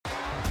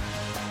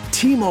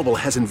T-Mobile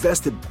has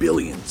invested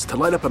billions to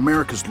light up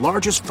America's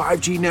largest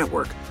 5G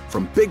network,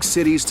 from big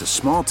cities to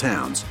small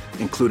towns,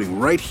 including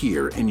right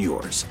here in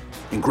yours.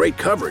 And great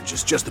coverage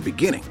is just the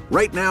beginning.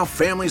 Right now,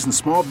 families and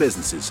small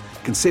businesses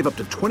can save up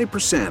to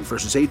 20%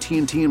 versus AT&T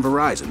and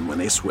Verizon when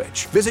they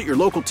switch. Visit your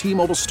local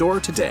T-Mobile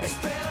store today.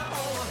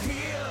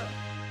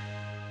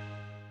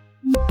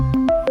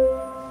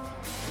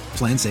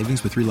 Plan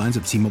savings with 3 lines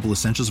of T-Mobile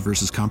Essentials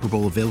versus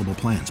comparable available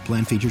plans.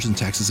 Plan features and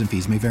taxes and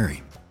fees may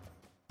vary.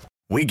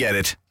 We get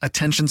it.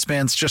 Attention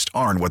spans just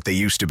aren't what they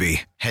used to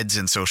be. Heads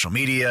in social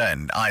media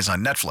and eyes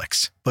on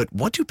Netflix. But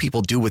what do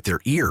people do with their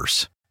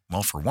ears?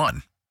 Well, for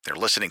one, they're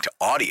listening to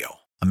audio.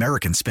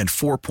 Americans spend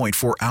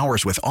 4.4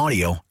 hours with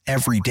audio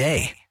every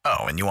day. Oh,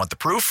 and you want the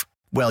proof?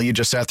 Well, you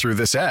just sat through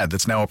this ad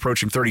that's now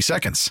approaching 30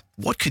 seconds.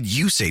 What could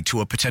you say to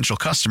a potential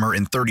customer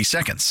in 30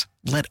 seconds?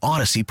 Let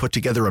Odyssey put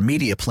together a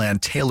media plan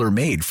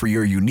tailor-made for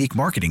your unique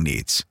marketing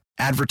needs.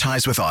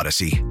 Advertise with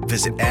Odyssey.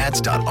 Visit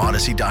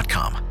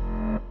ads.odyssey.com.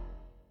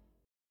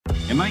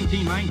 In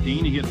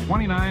 1919, he hit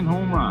 29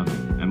 home runs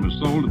and was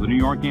sold to the New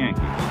York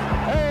Yankees.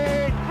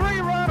 A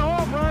 3-run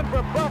home run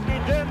for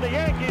Buffington. The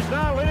Yankees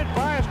now lead it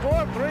by a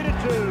score of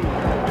 3-2.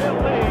 Bill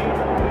Lee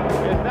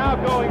is now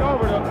going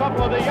over to a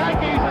couple of the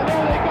Yankees, and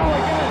there they go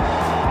again.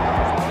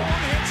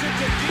 One hits it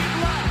to deep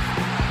left.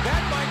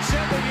 That might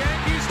send the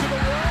Yankees to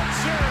the World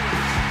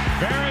Series.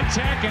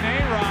 Varitek and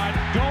A-Rod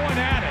going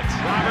at it.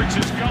 Roberts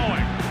is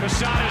going.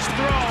 Posada's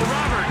throw.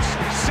 Roberts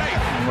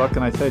safe. And what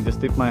can I say? Just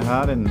tip my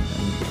hat and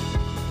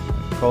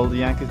call the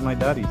Yankees my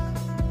daddies.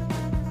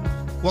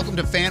 Welcome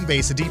to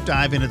Fanbase, a deep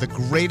dive into the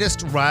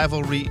greatest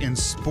rivalry in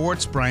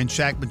sports. Brian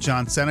Shackman,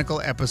 John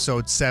Senecal,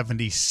 episode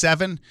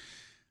 77.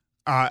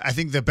 I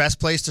think the best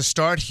place to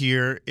start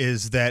here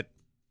is that,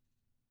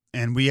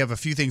 and we have a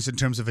few things in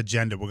terms of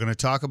agenda. We're going to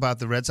talk about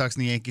the Red Sox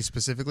and the Yankees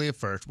specifically at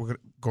first. We're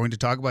going to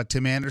talk about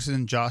Tim Anderson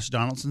and Josh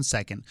Donaldson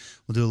second.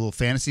 We'll do a little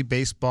fantasy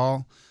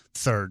baseball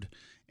third,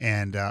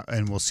 and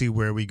we'll see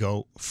where we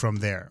go from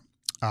there.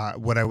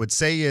 What I would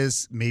say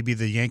is maybe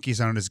the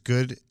Yankees aren't as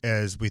good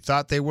as we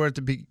thought they were at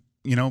the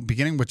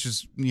beginning, which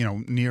is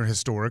near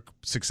historic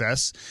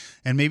success,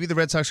 and maybe the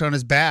Red Sox aren't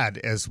as bad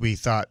as we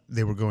thought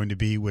they were going to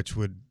be, which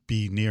would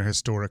be near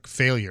historic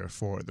failure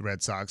for the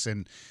Red Sox.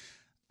 And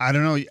I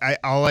don't know.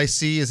 All I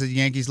see is that the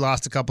Yankees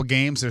lost a couple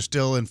games. They're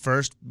still in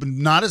first, but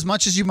not as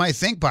much as you might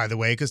think, by the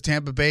way, because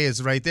Tampa Bay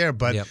is right there.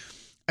 But yep.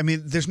 I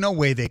mean, there's no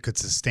way they could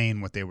sustain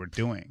what they were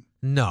doing.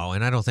 No,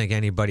 and I don't think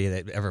anybody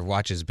that ever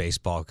watches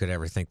baseball could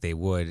ever think they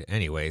would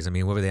anyways. I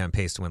mean, what were they on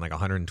pace to win, like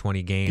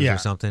 120 games or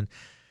something?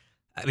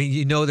 I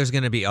mean, there's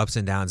going to be ups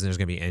and downs and there's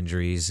going to be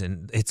injuries.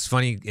 And it's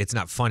funny. It's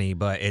not funny,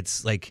 but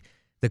it's like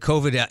the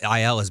COVID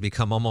IL has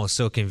become almost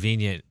so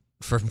convenient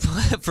for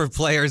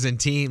players and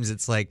teams.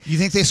 It's like, you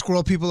think they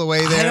squirrel people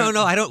away there? I don't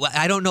know.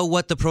 I don't know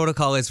what the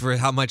protocol is for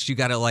how much you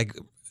got to like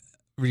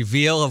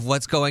reveal of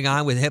what's going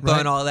on with HIPAA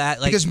and all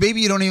that. Like, because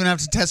maybe you don't even have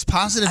to test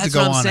positive to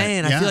go on it. That's what I'm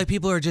saying. I feel like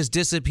people are just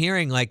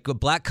disappearing. Like a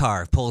black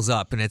car pulls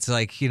up, and it's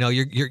like, you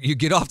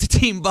get off the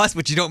team bus,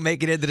 but you don't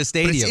make it into the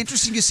stadium. But it's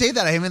interesting you say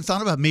that. I haven't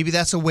thought about it. Maybe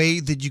that's a way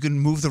that you can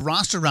move the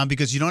roster around,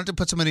 because you don't have to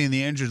put somebody in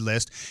the injured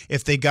list.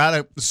 If they got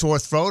a sore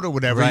throat or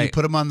whatever, you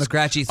put them on the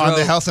scratchy throat. On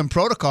the health and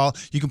protocol.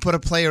 You can put a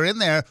player in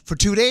there for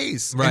 2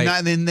 days,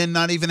 and then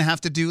not even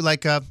have to do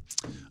like a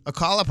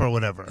call-up or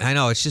whatever. I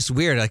know. It's just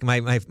weird. Like my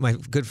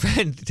good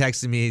friend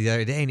texted me the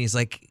other day, and he's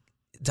like,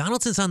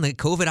 Donaldson's on the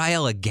COVID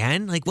IL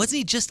again? Like, wasn't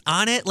he just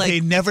on it? Like, they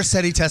never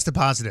said he tested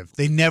positive.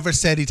 They never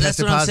said he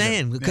tested positive. That's what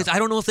I'm saying. Because I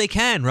don't know if they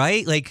can,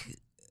 right? Like,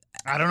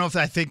 I don't know if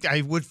I think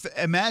I would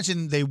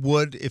imagine they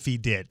would if he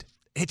did.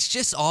 It's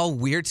just all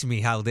weird to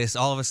me how this,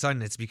 all of a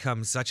sudden, it's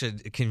become such a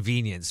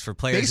convenience for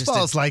players.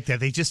 Baseball's like that.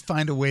 They just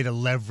find a way to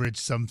leverage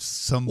some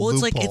loophole.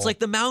 It's like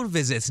the mound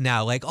visits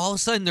now. Like, all of a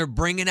sudden, they're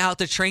bringing out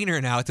the trainer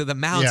now to the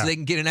mound so they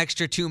can get an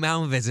extra 2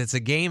 mound visits,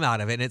 a game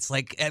out of it. And it's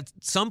like, at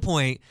some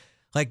point,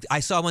 like, I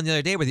saw one the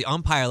other day where the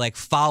umpire, like,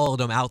 followed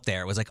him out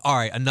there. It was like, all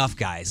right, enough,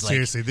 guys. Like,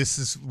 seriously, this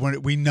is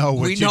what we know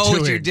what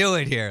you're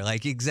doing here.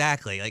 Like,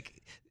 exactly. Like,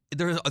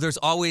 they're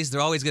always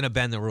going to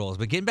bend the rules.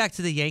 But getting back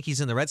to the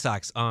Yankees and the Red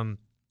Sox,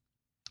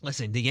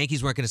 listen, the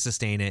Yankees weren't going to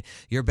sustain it.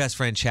 Your best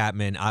friend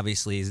Chapman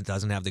obviously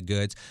doesn't have the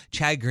goods.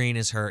 Chad Green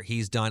is hurt.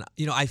 He's done.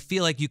 I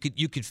feel like you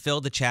could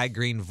fill the Chad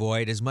Green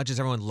void. As much as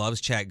everyone loves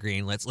Chad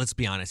Green, let's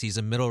be honest. He's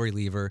a middle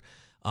reliever.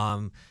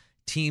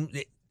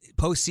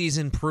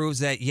 Postseason proves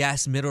that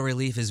yes, middle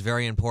relief is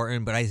very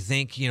important. But I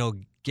think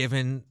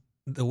given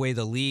the way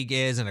the league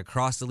is and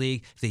across the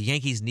league, if the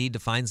Yankees need to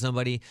find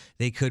somebody,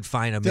 they could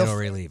find a middle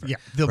reliever,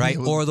 right?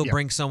 Or they'll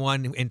bring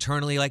someone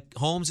internally, like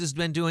Holmes has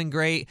been doing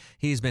great.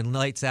 He's been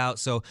lights out.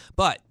 So,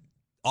 but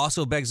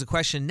also begs the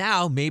question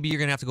now, maybe you're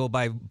going to have to go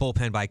by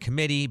bullpen by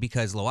committee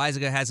because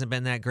Loaizaga hasn't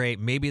been that great.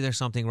 Maybe there's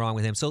something wrong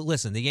with him. So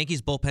listen, the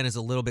Yankees bullpen is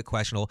a little bit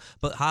questionable,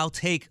 but I'll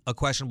take a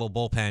questionable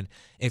bullpen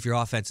if your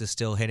offense is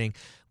still hitting,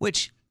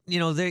 which,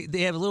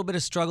 they have a little bit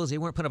of struggles. They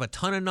weren't putting up a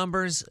ton of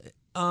numbers,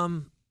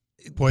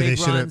 Boy,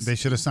 they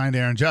should have signed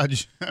Aaron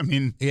Judge. I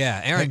mean,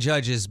 yeah, Aaron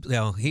Judge is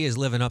he is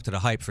living up to the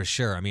hype for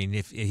sure. I mean,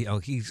 if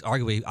he's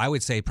arguably, I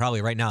would say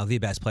probably right now the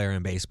best player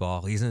in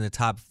baseball. He's in the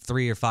top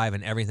 3 or 5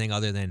 in everything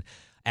other than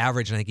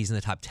average, and I think he's in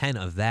the top 10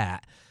 of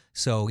that.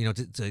 So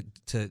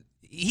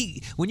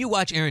when you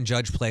watch Aaron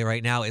Judge play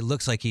right now, it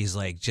looks like he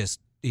doesn't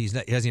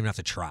even have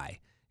to try.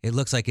 It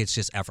looks like it's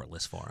just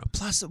effortless for him.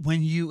 Plus,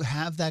 when you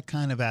have that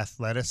kind of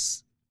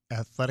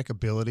athletic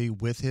ability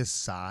with his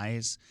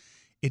size,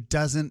 it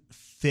doesn't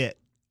fit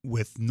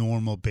with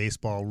normal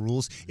baseball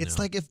rules. It's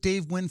like if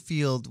Dave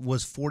Winfield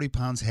was 40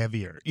 pounds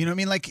heavier. You know what I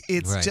mean? Like,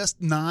 it's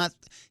just not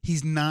 –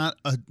 he's not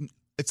a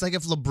 – it's like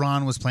if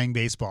LeBron was playing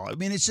baseball. I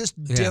mean, it's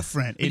just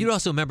different. But you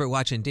also remember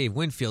watching Dave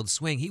Winfield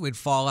swing. He would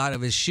fall out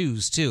of his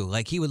shoes, too.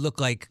 Like, he would look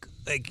like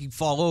he'd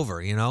fall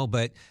over,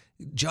 But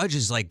Judge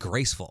is,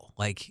 graceful.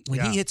 Like,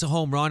 when he hits a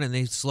home run and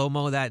they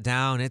slow-mo that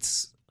down,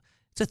 it's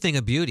a thing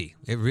of beauty.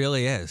 It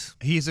really is.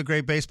 He's a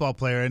great baseball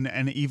player,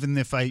 and even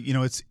if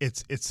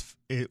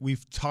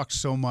we've talked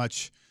so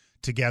much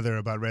together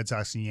about Red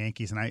Sox and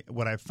Yankees, and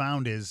what I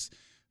found is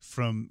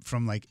from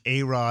like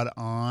A-Rod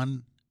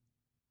on,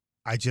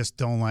 I just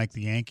don't like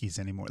the Yankees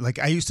anymore. Like,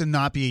 I used to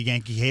not be a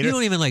Yankee hater. You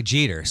don't even like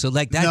Jeter, so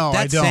that's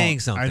I don't.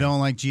 saying something. I don't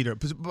like Jeter.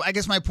 But I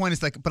guess my point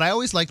is but I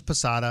always liked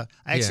Posada.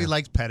 I actually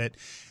liked Pettit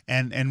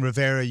and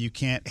Rivera. You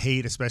can't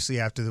hate, especially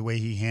after the way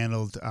he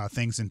handled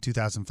things in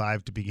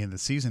 2005 to begin the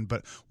season.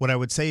 But what I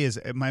would say is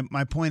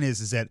my point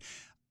is that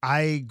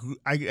I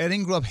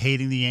didn't grow up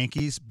hating the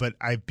Yankees, but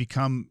I've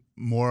become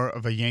more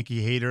of a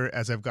Yankee hater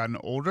as I've gotten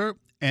older,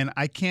 and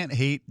I can't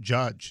hate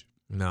Judge.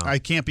 No, I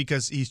can't,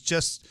 because he's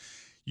just.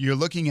 You're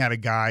looking at a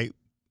guy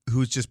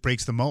who just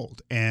breaks the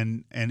mold,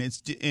 and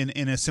it's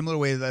in a similar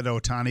way that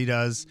Ohtani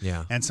does,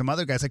 and some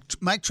other guys. Like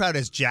Mike Trout,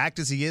 as jacked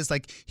as he is,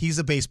 like, he's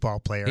a baseball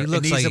player. He's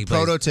a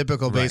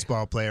prototypical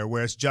baseball player,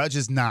 whereas Judge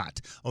is not.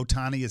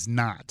 Ohtani is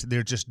not.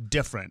 They're just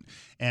different,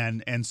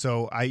 and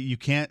so you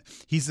can't.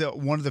 He's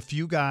one of the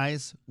few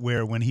guys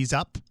where when he's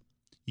up,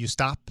 you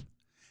stop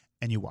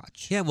and you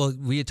watch. Yeah, well,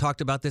 we had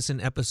talked about this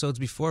in episodes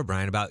before,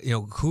 Brian, about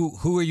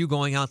who are you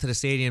going out to the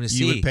stadium to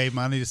see? You would pay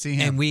money to see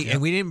him, and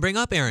we didn't bring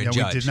up Aaron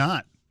Judge. We did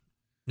not.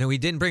 No, we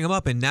didn't bring him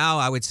up, and now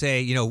I would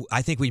say,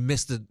 I think we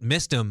missed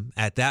him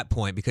at that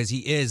point because he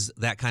is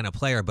that kind of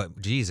player.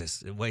 But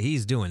Jesus, what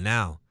he's doing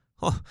now,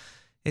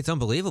 it's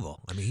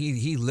unbelievable. I mean,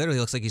 he literally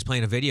looks like he's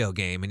playing a video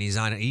game and he's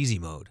on easy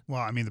mode. Well,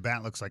 I mean, the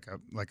bat looks like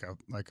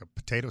a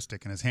potato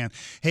stick in his hand.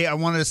 Hey, I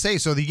wanted to say,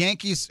 so the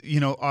Yankees,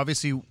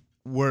 obviously.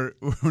 We're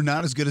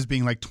not as good as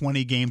being like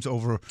 20 games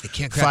over 500. They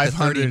can't crack the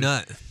 30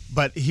 nut.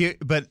 But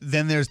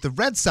then there's the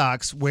Red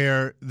Sox,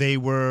 where they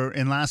were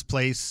in last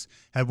place,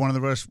 had one of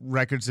the worst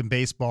records in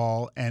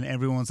baseball, and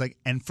everyone's like,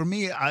 and for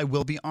me, I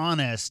will be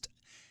honest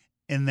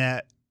in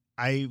that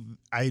I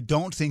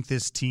don't think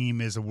this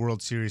team is a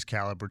World Series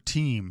caliber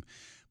team,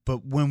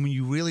 but when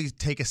you really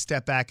take a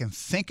step back and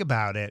think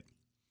about it,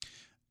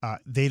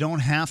 they don't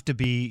have to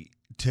be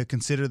to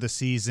consider the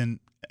season,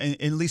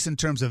 at least in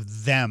terms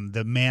of them,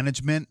 the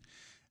management,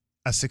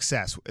 a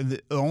success. The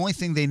only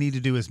thing they need to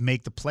do is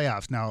make the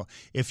playoffs. Now,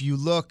 if you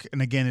look,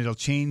 and again, it'll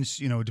change,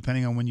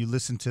 depending on when you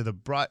listen to the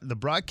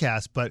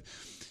broadcast, but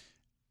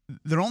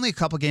they're only a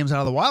couple games out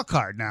of the wild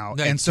card now,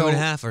 and so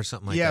 2.5 or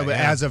something like that. But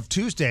as of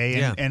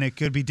Tuesday, and it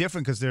could be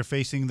different because they're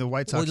facing the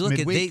White Sox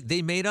midweek.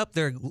 They've made up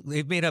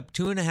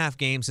 2.5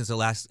 games since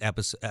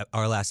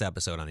our last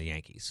episode on the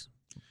Yankees.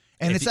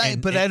 And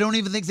I don't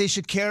even think they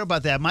should care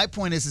about that. My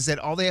point is that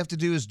all they have to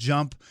do is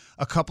jump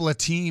a couple of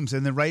teams,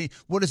 and then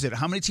what is it?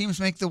 How many teams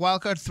make the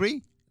wild card?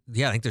 3?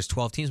 Yeah, I think there's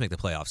 12 teams make the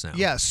playoffs now.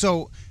 Yeah,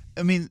 so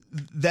I mean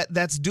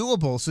that's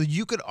doable. So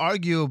you could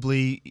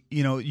arguably,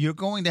 you're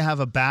going to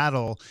have a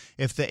battle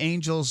if the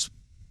Angels,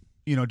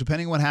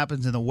 depending on what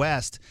happens in the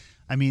West.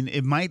 I mean,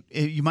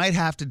 you might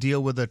have to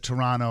deal with a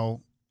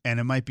Toronto,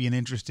 and it might be an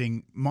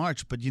interesting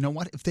March. But you know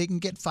what? If they can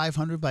get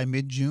 500 by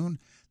mid-June.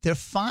 They're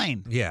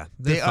fine. Yeah,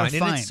 they are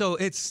fine.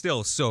 And it's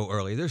still so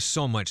early. There's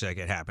so much that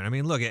could happen. I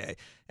mean, look,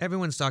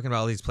 everyone's talking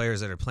about all these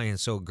players that are playing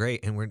so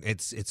great, and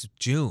it's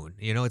June.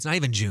 It's not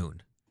even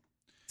June.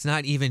 It's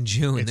not even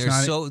June.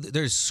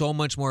 There's so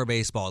much more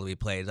baseball to be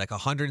played. Like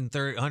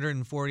 130,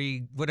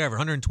 140, whatever,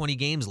 120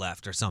 games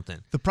left or something.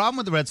 The problem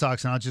with the Red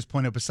Sox, and I'll just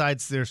point out,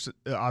 besides their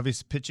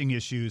obvious pitching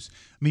issues,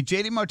 I mean,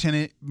 JD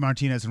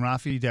Martinez and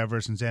Rafi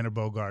Devers and Xander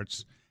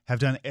Bogaerts have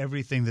done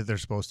everything that they're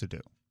supposed to do.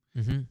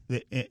 Mm-hmm.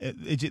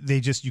 They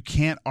just, you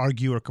can't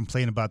argue or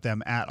complain about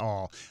them at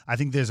all. I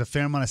think there's a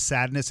fair amount of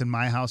sadness in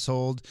my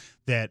household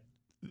that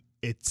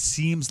it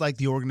seems like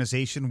the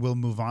organization will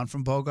move on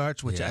from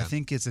Bogaerts, which I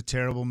think is a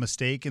terrible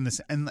mistake in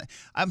this. And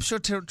I'm sure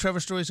Trevor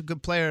Story is a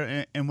good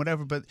player and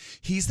whatever, but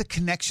he's the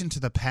connection to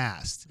the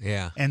past.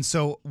 Yeah. And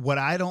so what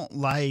I don't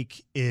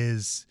like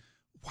is,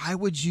 why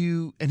would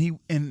you?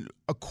 And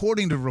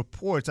according to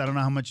reports, I don't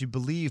know how much you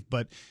believe,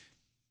 but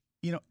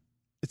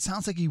it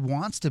sounds like he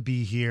wants to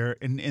be here,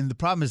 and the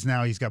problem is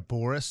now he's got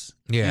Boris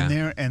in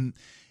there, and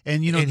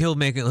he'll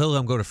let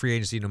him go to free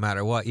agency no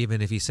matter what,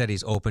 even if he said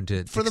he's open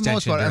to for the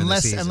most part,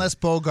 unless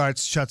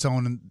Bogaerts shuts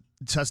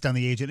shuts down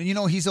the agent.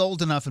 And, he's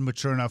old enough and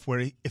mature enough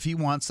where if he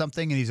wants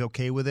something and he's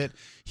okay with it,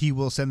 he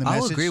will send the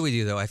message. I'll agree with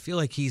you, though. I feel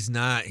like he's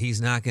not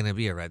going to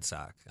be a Red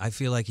Sox. I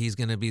feel like he's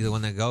going to be the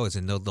one that goes,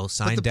 and they'll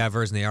sign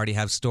Devers, and they already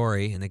have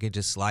Story, and they could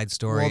just slide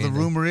Story. Well, the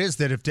rumor is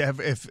that if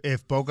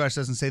Bogaerts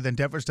doesn't stay, then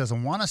Devers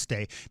doesn't want to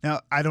stay.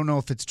 Now, I don't know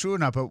if it's true or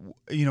not, but,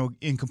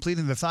 in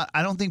completing the thought,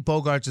 I don't think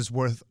Bogaerts is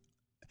worth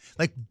 –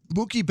 like,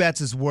 Mookie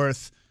Betts is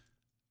worth –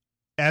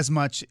 as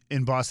much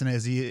in Boston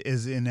as he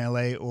is in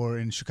LA or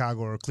in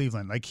Chicago or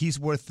Cleveland. Like, he's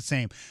worth the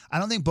same. I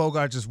don't think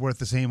Bogaerts is worth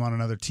the same on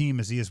another team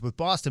as he is with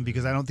Boston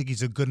because I don't think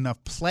he's a good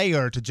enough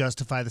player to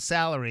justify the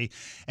salary.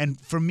 And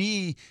for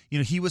me,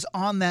 he was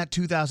on that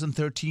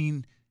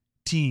 2013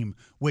 team,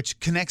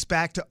 which connects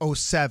back to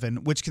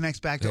 2007, which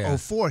connects back to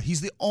 2004. He's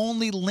the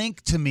only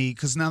link to me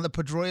because now that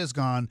Pedroia's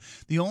gone,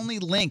 the only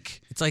link.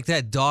 It's like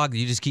that dog that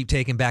you just keep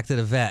taking back to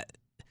the vet.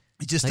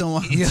 I just don't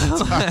want to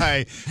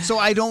die. So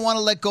I don't want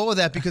to let go of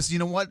that because you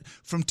know what?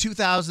 From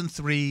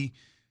 2003,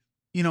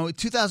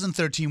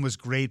 2013 was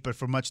great, but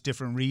for much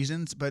different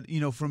reasons. But,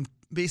 from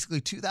basically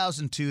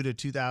 2002 to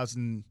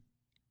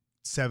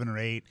 2007 or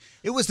 8,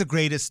 it was the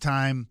greatest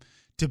time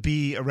to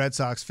be a Red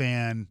Sox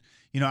fan,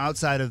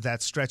 outside of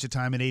that stretch of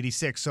time in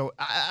 '86. So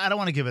I don't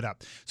want to give it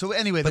up. So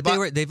anyway, but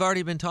they've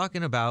already been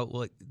talking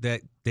about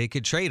that they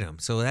could trade him.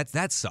 So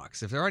that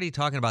sucks. If they're already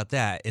talking about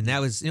that, and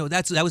that was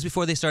that was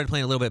before they started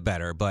playing a little bit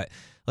better. But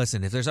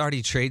listen, if there's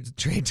already trade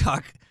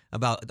talk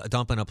about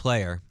dumping a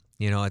player,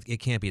 it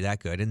can't be that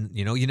good. And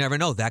you never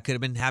know. That could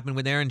have been happening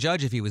with Aaron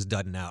Judge if he was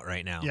dudding out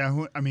right now.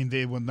 Yeah,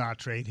 they will not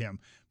trade him.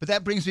 But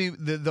that brings me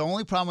the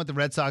only problem with the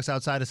Red Sox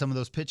outside of some of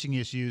those pitching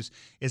issues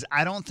is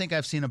I don't think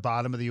I've seen a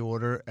bottom of the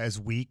order as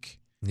weak.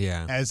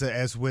 Yeah,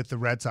 as with the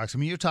Red Sox. I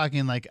mean, you're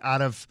talking like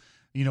out of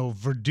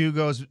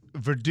Verdugo.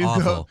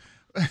 Awful.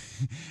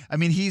 I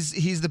mean,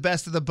 he's the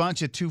best of the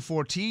bunch at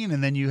 214,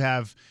 and then you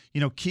have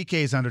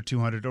Kike's under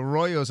 200,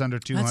 Arroyo's under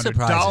 200,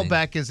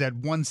 Dahlbeck is at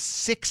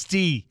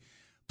 160,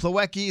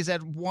 Plawecki is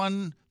at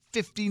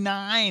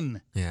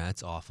 159. Yeah,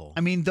 that's awful. I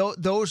mean,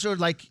 those are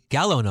like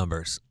Gallo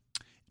numbers.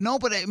 No,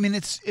 but I mean,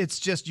 it's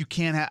just you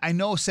can't have. I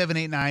know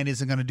 7-8-9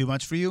 isn't going to do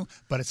much for you,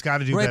 but it's got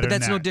to do better. Right, but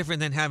that's than that. No different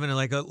than having a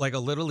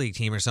little league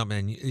team or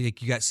something. You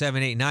got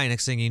 7-8-9.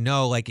 Next thing you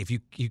know, like if you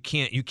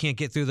can't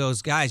get through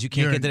those guys, you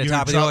can't get to the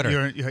top of the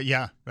order.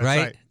 Yeah, that's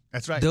right.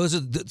 That's right. Those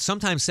are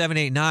sometimes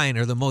 7-8-9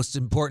 are the most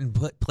important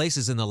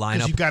places in the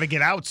lineup. You've got to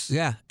get outs.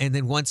 Yeah, and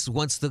then once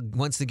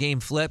the game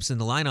flips and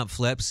the lineup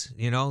flips,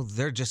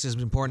 they're just as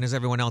important as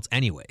everyone else,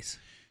 anyways.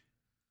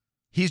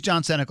 He's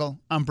John Senecal.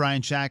 I'm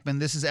Brian Shackman.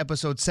 This is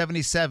episode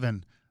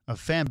 77 of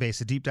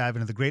Fanbase, a deep dive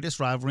into the greatest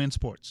rivalry in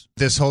sports.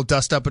 This whole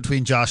dust-up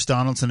between Josh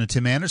Donaldson and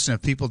Tim Anderson,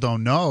 if people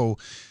don't know,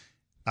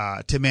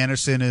 Tim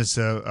Anderson is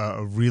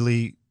a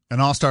really an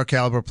all-star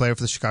caliber player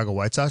for the Chicago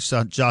White Sox.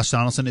 Josh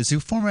Donaldson, is he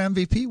former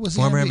MVP? Was he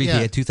former MVP?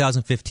 Yeah.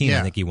 2015, yeah.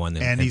 I think he won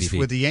the and MVP. He's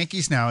with the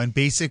Yankees now, and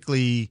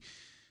basically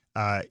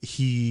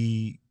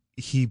he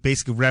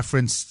basically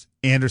referenced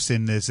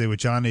Anderson as they were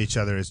John to each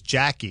other as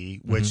Jackie,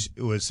 which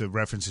was a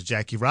reference to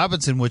Jackie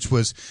Robinson, which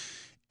was,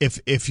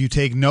 if you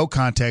take no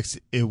context,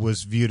 it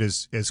was viewed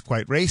as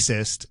quite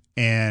racist.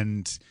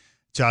 And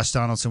Josh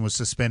Donaldson was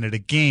suspended a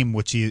game,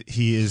 which he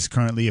is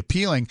currently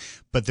appealing.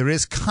 But there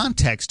is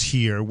context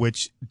here,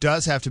 which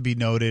does have to be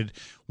noted.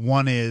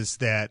 One is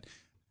that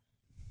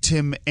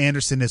Tim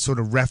Anderson has sort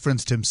of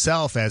referenced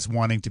himself as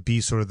wanting to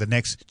be sort of the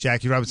next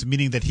Jackie Robinson,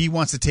 meaning that he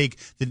wants to take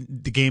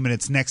the game in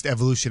its next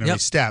evolutionary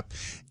step.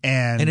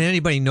 And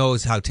anybody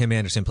knows how Tim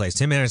Anderson plays.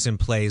 Tim Anderson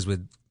plays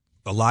with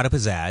a lot of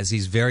pizzazz.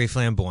 He's very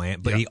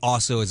flamboyant, but he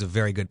also is a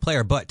very good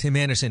player. But Tim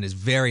Anderson is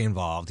very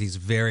involved. He's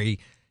very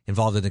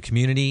involved in the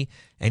community,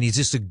 and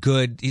he's a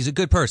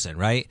good person,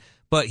 right?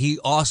 But he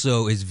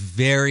also is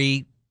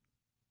very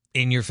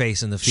in your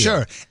face in the field.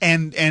 Sure.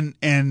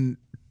 And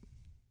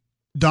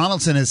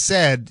Donaldson has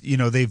said,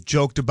 they've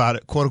joked about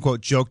it, quote unquote,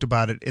 joked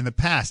about it in the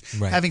past.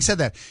 Right. Having said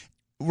that,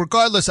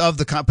 regardless of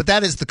but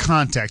that is the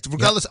context.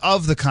 Regardless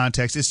of the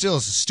context, it still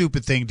is a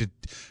stupid thing to,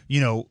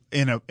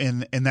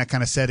 in that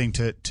kind of setting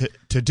to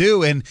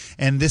do. And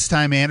this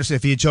time, Anderson,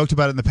 if he had joked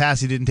about it in the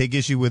past, he didn't take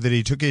issue with it.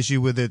 He took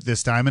issue with it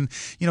this time. And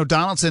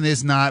Donaldson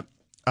is not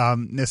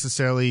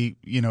necessarily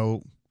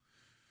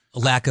a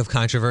lack of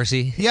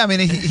controversy. Yeah, I mean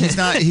he's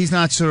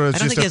not sort of. I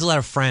don't think he has a lot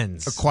of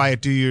friends. A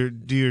quiet, do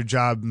your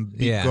job and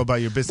go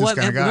about your business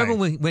kind of guy.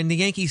 Remember when the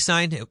Yankees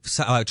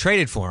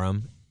traded for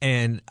him,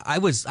 and I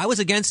was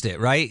against it,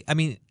 right? I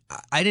mean,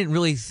 I didn't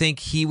really think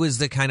he was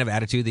the kind of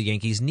attitude the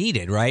Yankees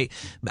needed, right?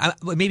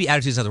 Maybe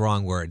attitude is not the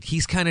wrong word.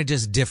 He's kind of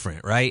just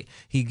different, right?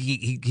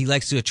 He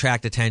likes to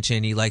attract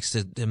attention. He likes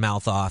to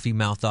mouth off. He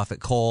mouthed off at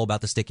Cole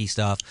about the sticky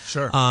stuff.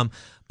 Sure.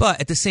 But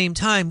at the same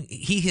time,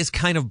 he has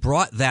kind of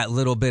brought that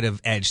little bit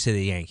of edge to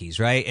the Yankees,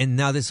 right? And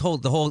now the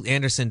whole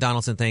Anderson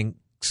Donaldson thing,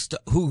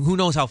 who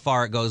knows how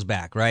far it goes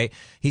back, right?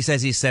 He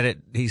says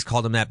he's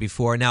called him that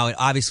before. Now, it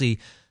obviously,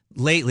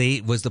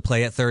 lately was the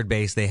play at third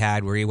base they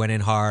had where he went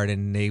in hard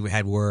and they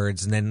had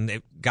words and then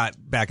it got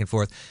back and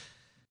forth.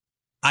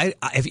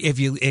 If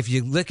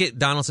you look at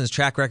Donaldson's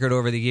track record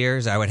over the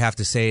years, I would have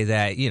to say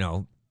that,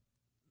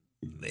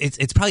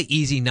 it's probably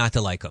easy not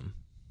to like him.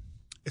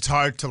 It's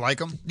hard to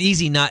like him?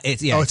 Easy not.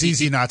 It's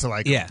easy not to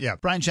like him. Yeah.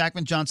 Brian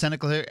Shackman, John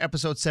Senecal here,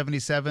 episode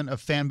 77 of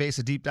Fanbase,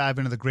 a deep dive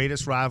into the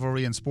greatest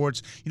rivalry in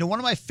sports. One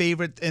of my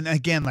favorite, and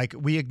again, like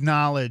we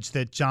acknowledge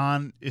that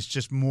John is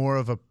just more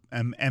of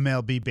an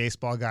MLB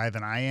baseball guy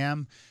than I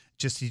am.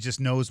 He just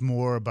knows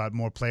more about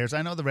more players.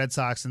 I know the Red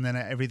Sox, and then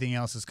everything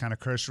else is kind of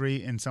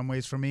cursory in some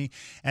ways for me.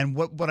 And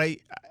what I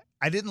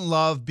didn't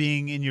love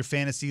being in your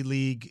fantasy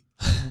league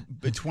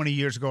 20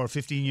 years ago or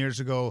 15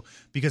 years ago,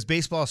 because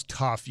baseball is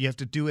tough. You have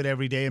to do it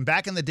every day. And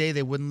back in the day,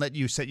 they wouldn't let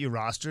you set your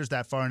rosters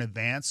that far in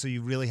advance, so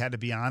you really had to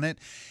be on it.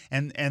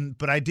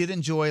 But I did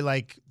enjoy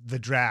like the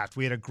draft.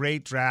 We had a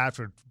great draft.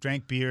 We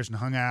drank beers and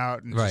hung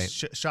out and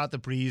just shot the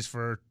breeze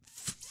for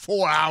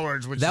 4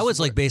 hours. That was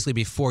like basically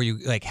before you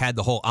like had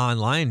the whole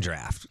online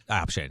draft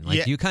option.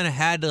 Like you kind of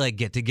had to like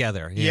get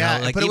together. You know?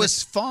 Like, but it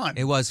was fun.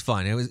 It was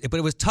fun. But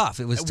it was tough.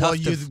 It was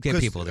tough to get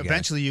people together.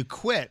 Eventually, you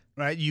quit.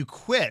 Right? You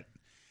quit.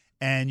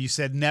 And you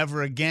said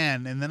never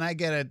again. And then I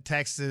get a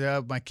text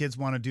that my kids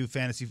want to do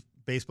fantasy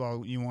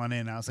baseball. You want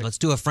in? I was like, let's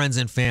do a friends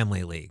and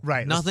family league.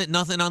 Right. Nothing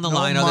on the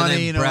line other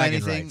than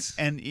bragging rights.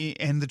 And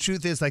the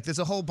truth is, like, there's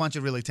a whole bunch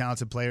of really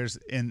talented players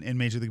in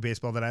Major League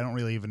Baseball that I don't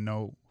really even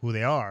know who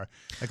they are.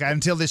 Like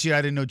until this year,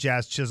 I didn't know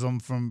Jazz Chisholm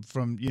from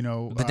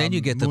But then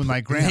you get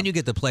Moonlight Graham. Then you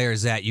get the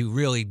players that you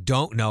really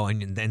don't know,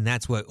 and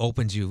that's what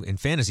opens you in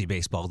fantasy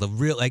baseball. The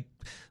real like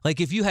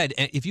if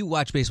you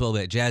watch baseball,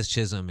 that Jazz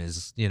Chisholm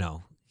is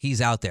he's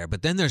out there.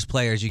 But then there's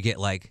players you get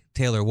like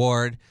Taylor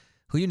Ward,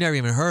 who you never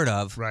even heard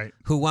of, right?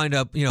 Who wind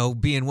up,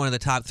 being one of the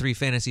top 3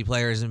 fantasy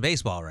players in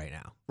baseball right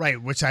now. Right,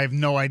 which I have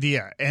no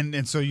idea.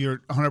 And so you're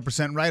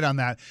 100% right on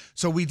that.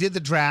 So we did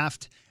the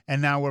draft,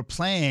 and now we're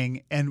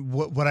playing. And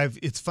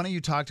it's funny you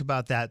talked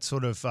about that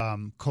sort of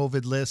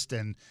COVID list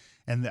and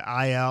the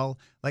IL.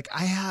 Like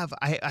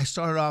I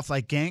started off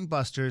like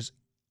gangbusters.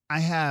 I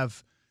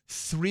have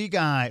three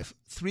guys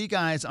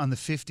on the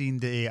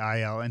 15-day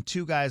IL and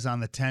 2 guys on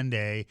the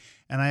 10-day,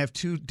 and I have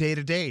 2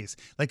 day-to-days.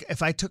 Like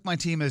if I took my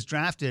team as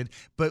drafted,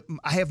 but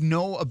I have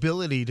no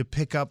ability to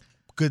pick up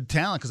good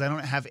talent because I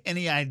don't have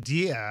any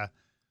idea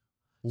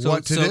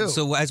what to do.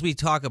 So as we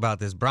talk about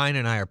this, Brian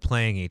and I are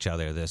playing each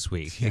other this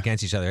week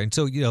against each other, and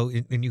so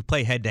and you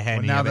play head to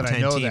head. Now and you that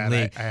have a 10-team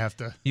league, I have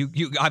to.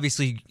 You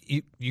obviously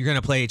you're going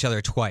to play each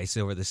other twice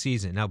over the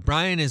season. Now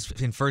Brian is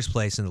in first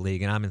place in the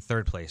league, and I'm in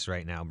third place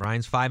right now.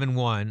 Brian's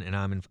 5-1, and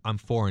I'm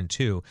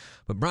 4-2.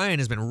 But Brian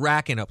has been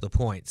racking up the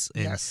points,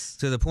 and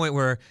to the point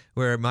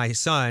where my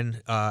son,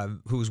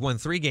 who's won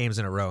 3 games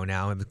in a row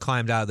now and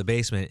climbed out of the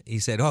basement, he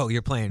said, "Oh,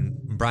 you're playing."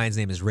 Brian's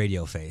name is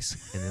Radio Face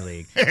in the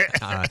league.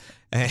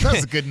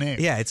 That's a good name.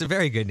 Yeah, it's a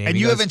very good name. And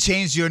you haven't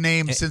changed your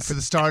name since the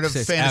start of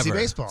fantasy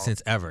baseball.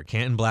 Since ever.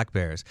 Canton Black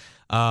Bears.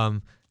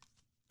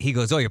 He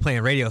goes, "Oh, you're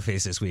playing Radio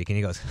Face this week." And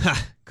he goes,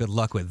 "Ha, good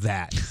luck with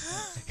that."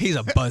 He's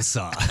a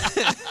buzzsaw.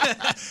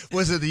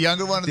 Was it the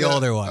younger one or the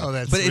older one? Oh,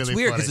 that's But really it's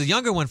weird because funny. the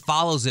younger one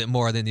follows it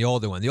more than the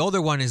older one. The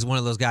older one is one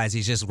of those guys,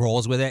 he just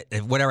rolls with it.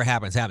 If whatever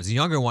happens, happens. The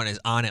younger one is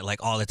on it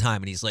like all the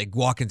time, and he's like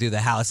walking through the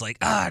house like,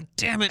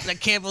 damn it, I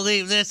can't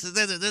believe this.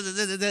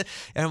 And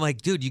I'm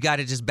like, dude, you got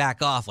to just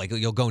back off. Like,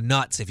 you'll go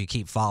nuts if you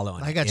keep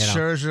following I got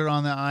Scherzer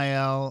on the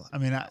IL. I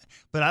mean,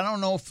 but I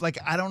don't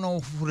know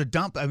who to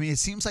dump. I mean, it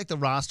seems like the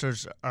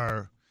rosters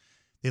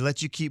they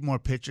let you keep more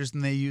pitchers than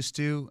they used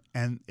to,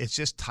 and it's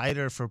just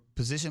tighter for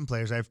position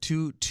players. I have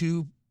two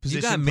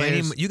position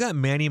players. You got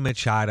Manny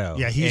Machado.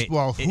 Yeah,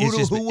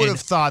 who would have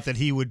thought that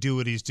he would do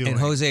what he's doing? And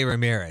Jose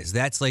Ramirez.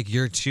 That's like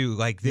your 2.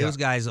 Like those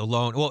guys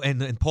alone. Well,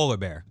 and Polar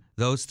Bear.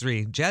 Those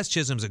 3. Jazz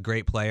Chisholm's a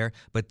great player,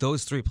 but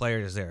those 3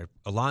 players there,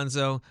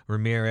 Alonso,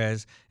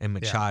 Ramirez, and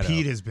Machado.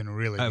 Pete has been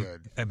really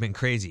good. Have been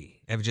crazy.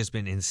 Have just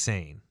been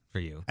insane for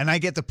you. And I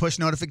get the push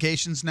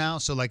notifications now,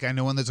 so like I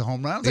know when there's a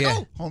home run. I'm like,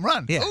 oh, home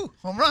run. Yeah. Oh,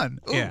 home run.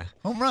 Ooh,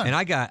 home run. And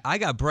I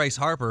got Bryce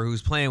Harper,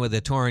 who's playing with a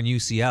torn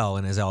UCL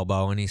in his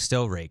elbow, and he's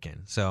still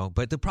raking. So,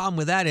 but the problem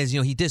with that is,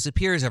 he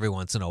disappears every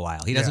once in a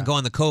while. He doesn't go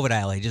on the COVID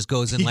IL. He just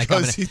goes in he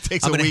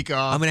takes a week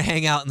off. I'm going to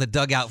hang out in the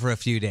dugout for a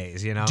few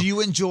days. Do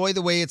you enjoy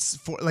the way it's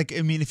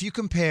if you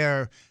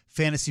compare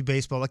fantasy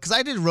baseball, because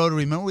I did Rotary.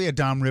 Remember we had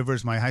Dom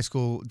Rivers, my high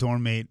school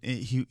dorm mate.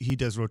 He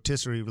does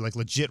rotisserie, like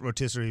legit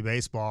rotisserie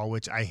baseball,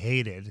 which I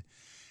hated.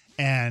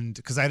 And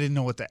because I didn't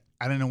know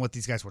what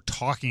these guys were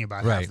talking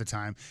about half the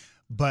time.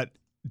 But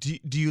do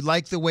you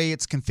like the way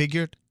it's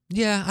configured?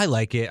 Yeah, I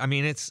like it. I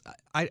mean,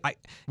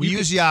 we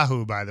use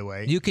Yahoo, by the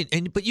way. You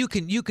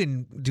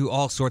can do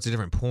all sorts of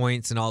different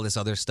points and all this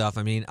other stuff.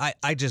 I mean,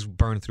 I just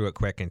burned through it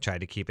quick and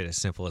tried to keep it as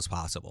simple as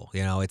possible.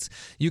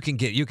 You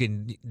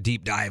can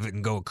deep dive it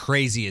and go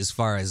crazy as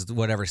far as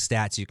whatever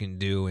stats you can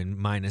do and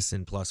minus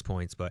and plus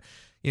points, but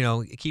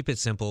keep it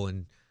simple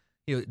and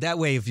that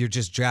way, if you're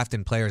just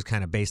drafting players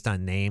kind of based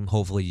on name,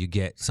 hopefully you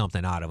get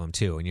something out of them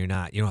too, and you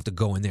don't have to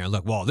go in there and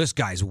look. Well, this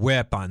guy's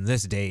whip on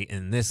this date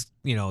and this,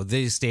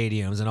 these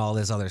stadiums and all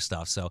this other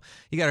stuff. So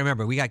you got to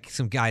remember, we got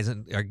some guys,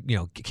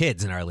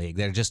 kids in our league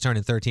that are just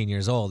turning 13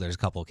 years old. There's a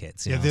couple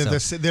kids. They're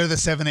the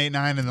 7, 8,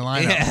 9 in the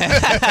lineup.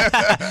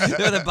 Yeah.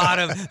 They're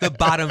the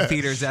bottom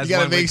feeders. As you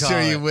got to make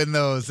sure sure you win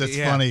those. That's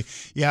funny.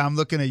 Yeah, I'm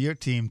looking at your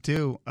team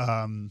too.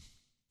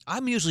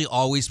 I'm usually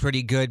always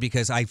pretty good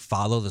because I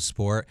follow the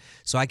sport,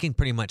 so I can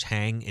pretty much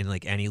hang in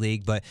like any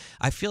league. But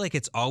I feel like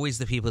it's always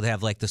the people that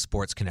have like the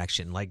sports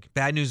connection. Like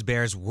Bad News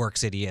Bears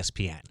works at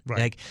ESPN. Right.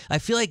 Like I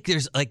feel like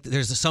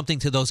there's something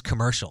to those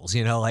commercials.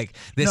 Like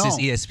this is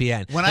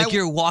ESPN.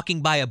 You're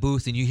walking by a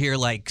booth and you hear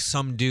like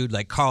some dude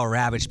like Carl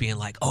Ravitch being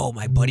like, "Oh,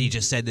 my buddy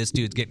just said this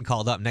dude's getting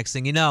called up." Next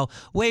thing you know,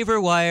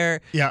 waiver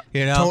wire. Yeah.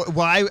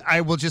 Well,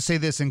 I will just say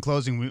this in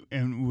closing,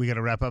 and we got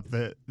to wrap up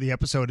the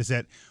episode. Is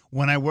that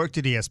when I worked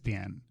at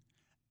ESPN,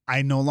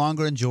 I no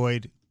longer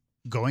enjoyed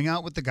going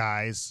out with the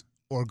guys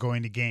or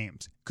going to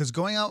games, because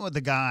going out with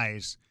the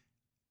guys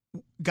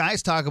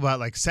talk about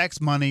like sex,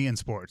 money, and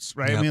sports,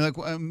 right? Yep. I mean,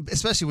 like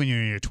especially when you're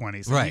in your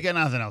 20s, like, right? You got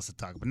nothing else to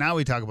talk about. Now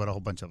we talk about a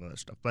whole bunch of other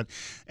stuff, but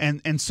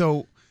and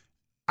so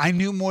I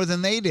knew more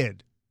than they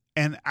did.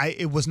 And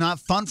it was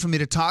not fun for me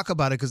to talk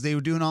about it because they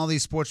were doing all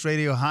these sports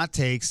radio hot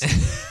takes,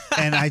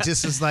 and I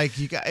just was like,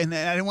 and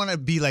I didn't want to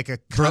be like a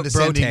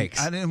condescending. Bro takes.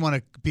 I didn't want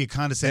to be a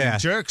condescending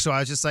jerk, so I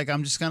was just like,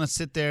 I'm just gonna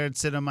sit there and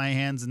sit on my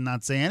hands and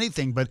not say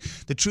anything. But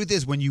the truth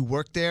is, when you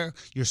work there,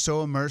 you're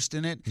so immersed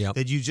in it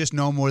that you just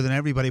know more than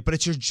everybody. But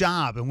it's your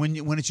job, and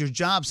when it's your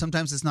job,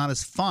 sometimes it's not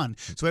as fun.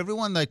 So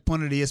everyone like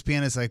pointed at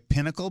ESPN as like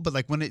pinnacle, but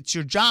like when it's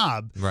your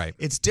job, right,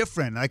 it's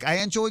different. Like I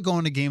enjoy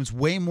going to games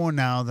way more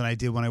now than I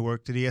did when I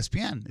worked at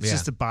ESPN. It's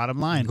just the bottom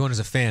line. I'm going as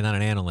a fan, not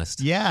an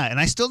analyst. Yeah,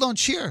 and I still don't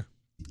cheer.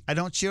 I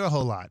don't cheer a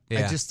whole lot.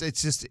 Yeah.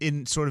 It's just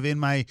in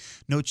my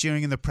no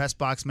cheering in the press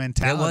box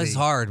mentality. It was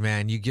hard,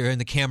 man. You're in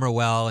the camera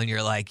well, and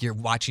you're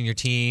watching your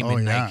team,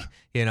 and like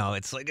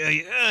it's like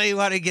you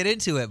want to get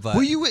into it. But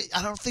were you?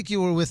 I don't think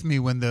you were with me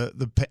when the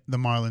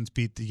Marlins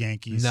beat the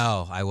Yankees.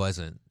 No, I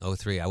wasn't.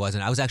 2003, I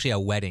wasn't. I was actually at a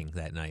wedding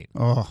that night.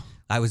 Oh.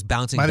 I was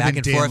bouncing back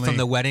and forth from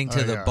the wedding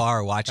to the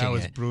bar watching it. That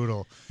was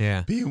brutal.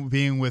 Yeah.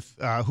 Being with,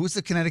 who's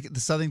the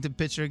Southington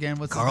pitcher again?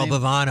 What's Carl his name?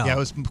 Bavano. Yeah, it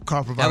was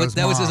Carl Bavano's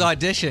That was his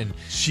audition.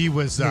 She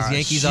was his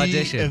Yankees she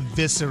audition.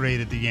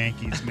 Eviscerated the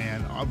Yankees,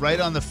 man.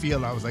 Right on the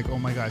field, I was like, oh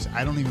my gosh,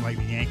 I don't even like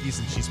the Yankees,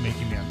 and she's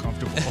making me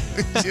uncomfortable.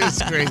 She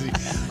was crazy.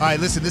 All right,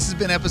 listen, this has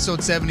been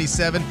episode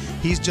 77.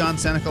 He's John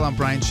Senecal. I'm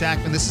Brian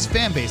Shackman. This is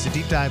Fanbase, a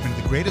deep dive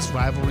into the greatest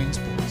rivalry in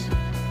sports.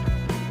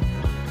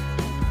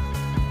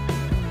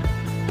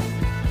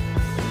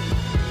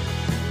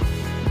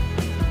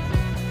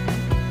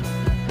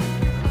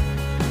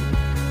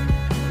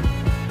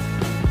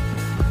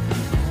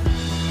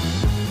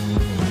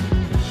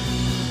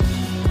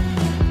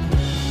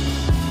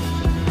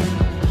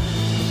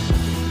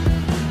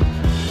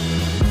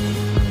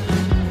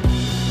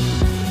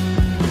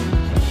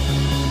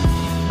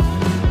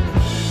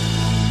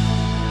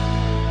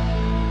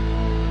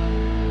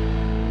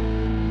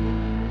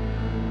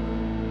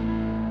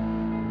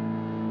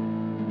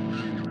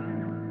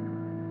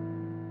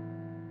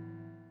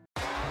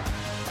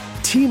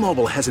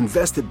 T-Mobile has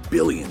invested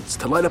billions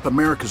to light up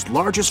America's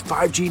largest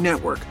 5G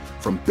network,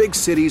 from big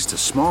cities to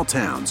small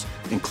towns,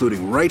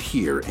 including right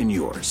here in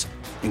yours.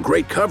 And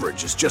great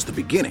coverage is just the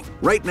beginning.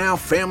 Right now,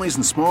 families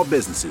and small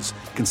businesses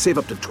can save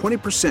up to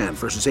 20%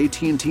 versus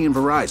AT&T and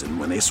Verizon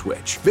when they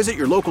switch. Visit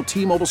your local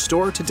T-Mobile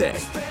store today.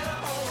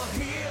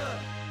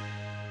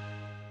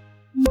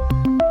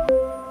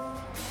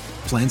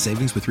 Plan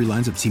savings with 3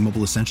 lines of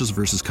T-Mobile Essentials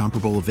versus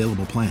comparable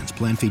available plans.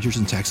 Plan features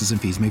and taxes and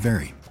fees may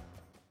vary.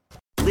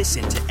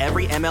 Listen to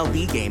every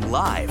MLB game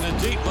live. In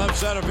the deep left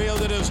center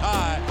field, it is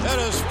high, it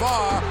is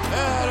far,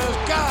 it is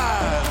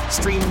gone.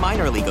 Stream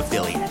minor league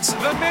affiliates.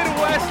 The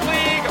Midwest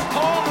League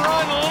home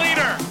run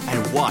leader.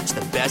 And watch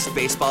the best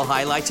baseball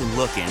highlights and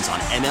look-ins on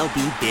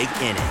MLB Big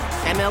Inning.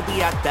 MLB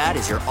At Bat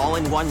is your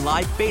all-in-one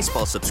live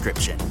baseball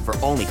subscription for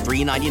only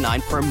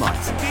 $3.99 per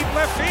month. Deep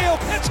left field,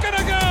 it's gonna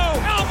go.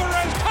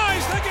 Alvarez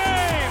ties the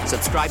game.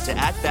 Subscribe to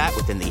At Bat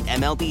within the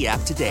MLB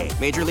app today.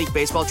 Major League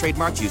Baseball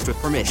trademarks used with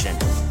permission.